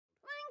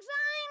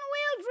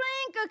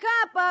a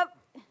cup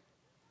of...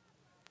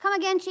 Come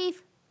again,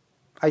 Chief?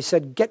 I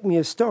said, get me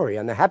a story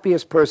on the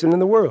happiest person in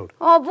the world.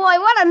 Oh, boy,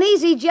 what an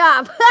easy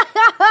job.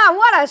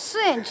 What a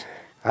cinch.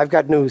 I've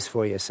got news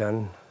for you,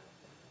 son.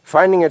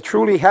 Finding a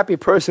truly happy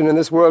person in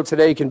this world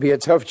today can be a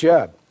tough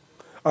job.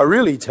 A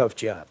really tough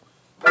job.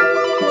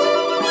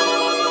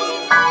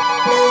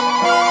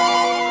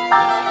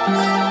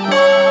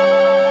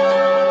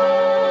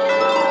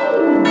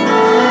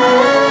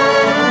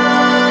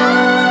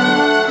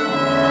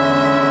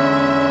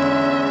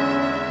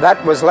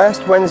 That was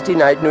last Wednesday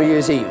night, New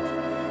Year's Eve.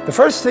 The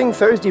first thing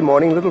Thursday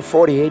morning, little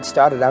 48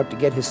 started out to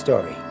get his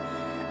story.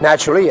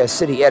 Naturally, as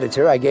city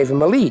editor, I gave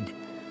him a lead.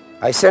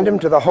 I sent him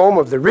to the home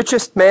of the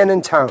richest man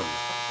in town.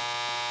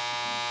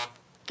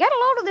 Get a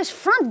load of this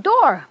front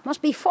door.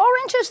 Must be 4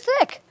 inches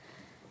thick.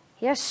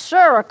 Yes,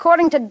 sir.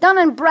 According to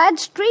Dun &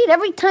 Bradstreet,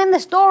 every time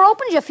this door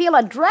opens, you feel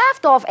a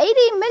draft off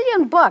 $80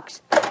 million.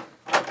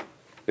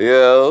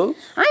 Yes?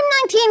 I'm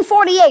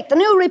 1948, the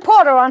new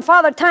reporter on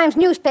Father Time's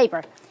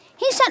newspaper.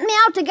 He sent me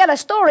out to get a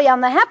story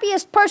on the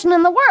happiest person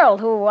in the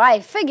world, who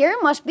I figure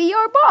must be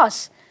your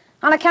boss,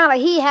 on account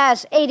of he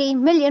has $80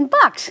 million.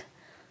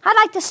 I'd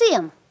like to see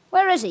him.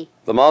 Where is he?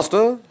 The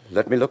master?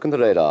 Let me look in the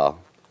radar.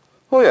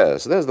 Oh,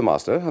 yes, there's the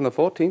master on the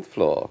 14th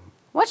floor.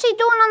 What's he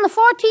doing on the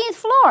 14th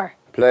floor?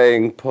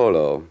 Playing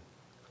polo.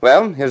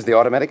 Well, here's the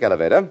automatic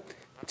elevator.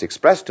 It's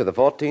express to the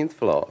 14th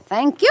floor.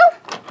 Thank you.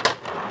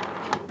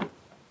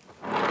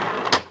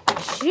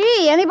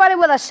 Gee, anybody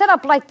with a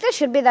setup like this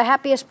should be the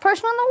happiest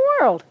person in the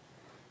world.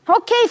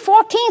 Okay,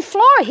 14th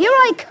floor, here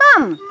I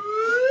come.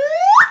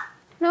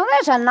 Now,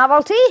 there's a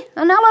novelty.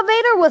 An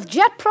elevator with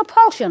jet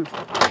propulsion.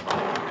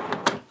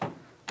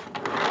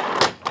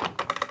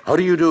 How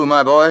do you do,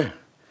 my boy?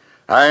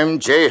 I'm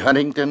J.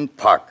 Huntington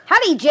Park.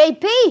 Howdy,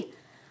 J.P.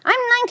 I'm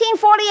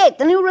 1948,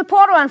 the new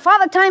reporter on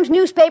Father Time's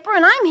newspaper,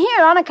 and I'm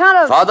here on account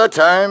of... Father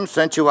Time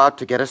sent you out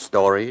to get a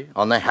story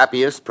on the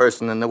happiest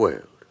person in the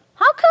world.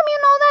 How come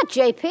you know that,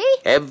 J.P.?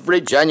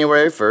 Every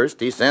January 1st,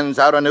 he sends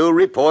out a new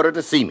reporter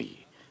to see me.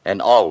 And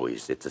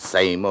always it's the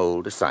same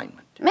old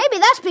assignment. Maybe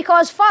that's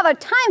because Father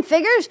Time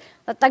figures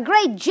that the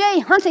great J.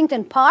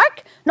 Huntington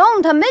Park,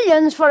 known to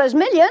millions for his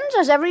millions,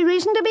 has every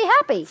reason to be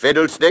happy.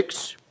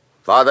 Fiddlesticks.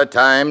 Father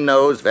Time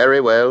knows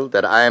very well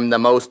that I'm the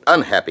most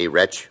unhappy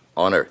wretch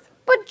on earth.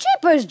 But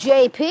jeepers,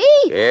 J.P.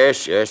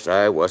 Yes,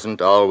 I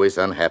wasn't always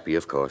unhappy,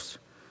 of course.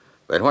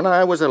 But when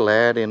I was a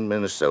lad in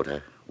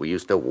Minnesota, we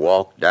used to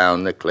walk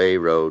down the clay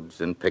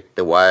roads and pick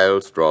the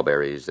wild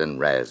strawberries and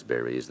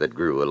raspberries that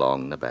grew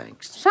along the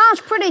banks.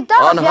 Sounds pretty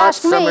dull, On if you hot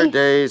ask me. summer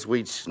days,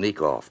 we'd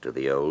sneak off to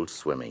the old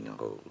swimming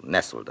hole,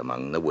 nestled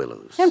among the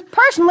willows. And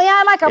personally,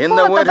 I like a In pool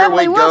the at the winter,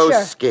 Beverly we'd go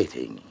Wilshire.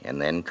 skating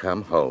and then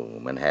come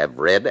home and have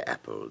red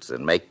apples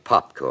and make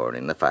popcorn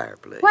in the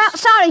fireplace. Well,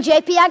 sorry,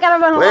 J.P., I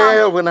gotta run along.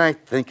 Well, when I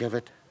think of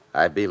it,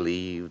 I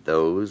believe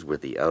those were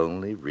the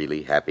only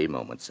really happy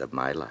moments of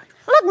my life.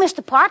 Look,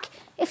 Mr. Park,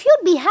 if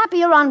you'd be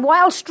happier on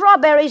wild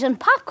strawberries and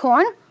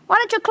popcorn, why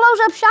don't you close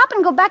up shop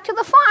and go back to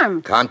the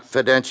farm?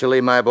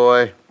 Confidentially, my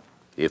boy,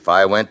 if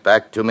I went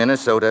back to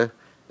Minnesota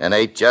and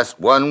ate just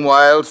one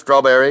wild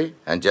strawberry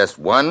and just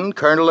one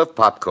kernel of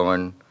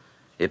popcorn,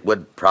 it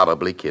would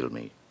probably kill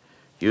me.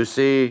 You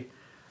see,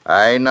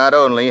 I not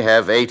only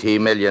have $80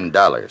 million,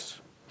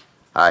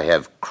 I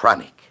have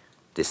chronic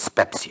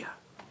dyspepsia.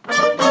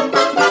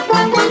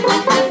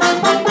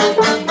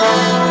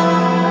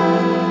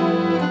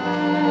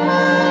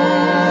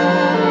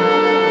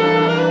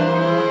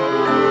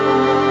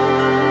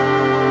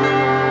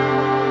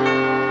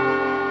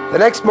 The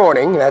next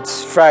morning,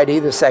 that's Friday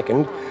the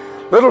 2nd,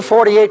 little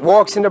 48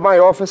 walks into my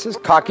office as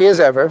cocky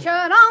as ever. Should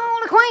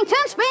old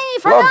acquaintance be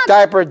forgot? Look,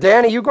 Diaper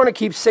Danny, you going to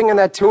keep singing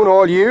that tune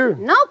all year?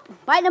 Nope.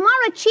 By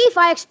tomorrow, Chief,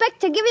 I expect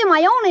to give you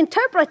my own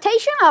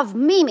interpretation of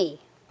Mimi.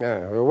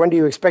 Well, when do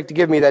you expect to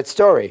give me that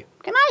story?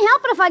 Can I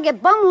help it if I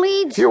get bum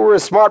leads? If you were a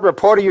smart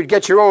reporter, you'd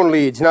get your own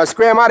leads. Now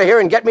scram out of here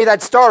and get me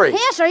that story.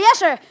 Yes, sir, yes,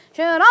 sir.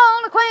 Should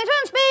old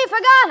acquaintance be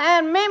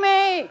forgotten,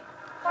 Mimi?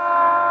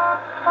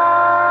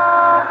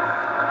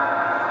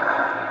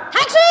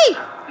 Taxi!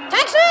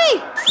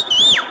 Taxi!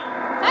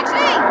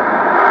 Taxi!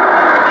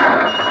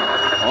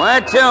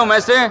 Where to,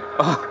 mister?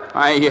 Oh,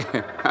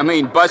 I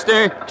mean,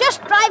 Buster.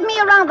 Just drive me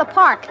around the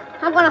park.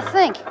 I'm gonna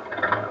think.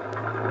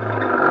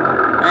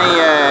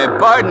 Hey,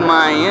 pardon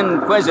my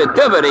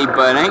inquisitivity,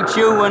 but ain't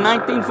you in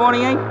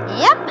 1948?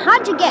 Yep,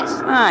 how'd you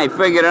guess? I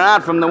figured it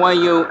out from the way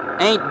you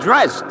ain't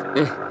dressed.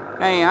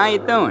 Hey, how you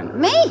doing?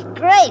 Me?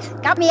 Great.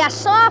 Got me a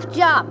soft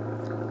job.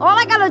 All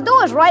I gotta do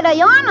is write a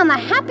yarn on the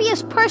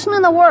happiest person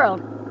in the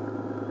world.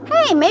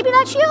 Hey, maybe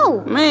that's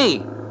you.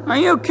 Me? Are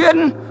you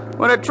kidding?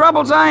 With the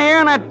troubles I hear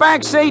in that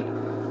back seat?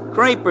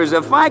 Creepers,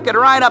 if I could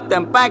write up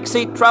them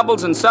backseat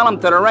troubles and sell them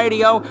to the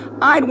radio,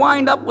 I'd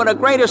wind up with the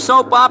greatest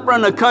soap opera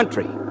in the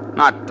country.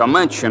 Not to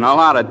mention a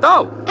lot of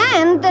dough.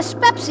 And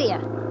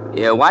dyspepsia.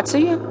 Yeah, what's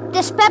here?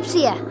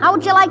 Dyspepsia. How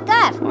would you like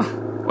that?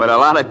 With a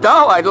lot of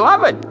dough, I'd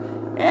love it.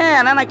 Yeah,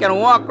 and then I can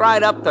walk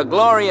right up to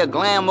Gloria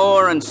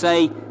Glamour and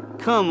say,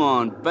 come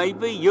on,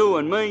 baby, you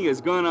and me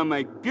is gonna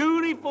make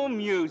beautiful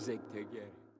music.